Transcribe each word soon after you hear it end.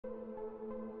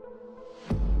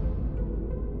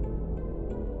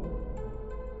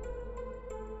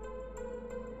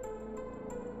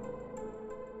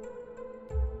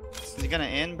gonna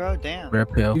end, bro? Damn.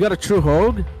 Rip hill. You got a true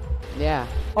Hogue? Yeah.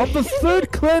 Of the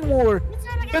third clan war.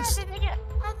 It's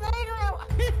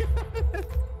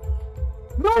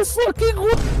no fucking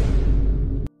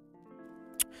way.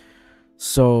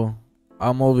 So,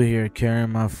 I'm over here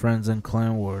carrying my friends in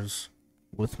Clan Wars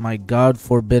with my God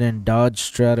forbidden Dodge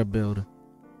Strata build.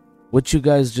 What you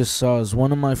guys just saw is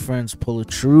one of my friends pull a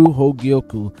true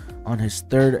Hogyoku on his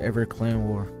third ever Clan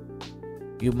War.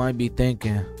 You might be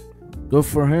thinking, good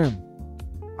for him.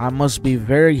 I must be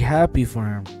very happy for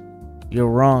him. You're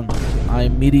wrong. I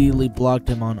immediately blocked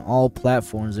him on all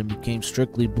platforms and became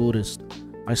strictly Buddhist.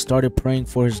 I started praying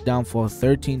for his downfall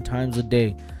 13 times a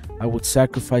day. I would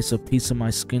sacrifice a piece of my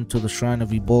skin to the shrine of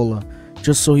Ebola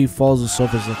just so he falls in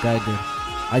surface like I did.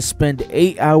 I spend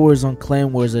 8 hours on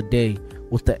Clan Wars a day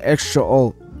with the extra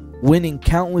ult, winning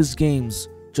countless games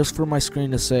just for my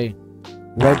screen to say,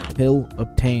 red pill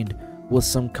obtained with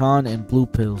some con and blue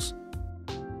pills.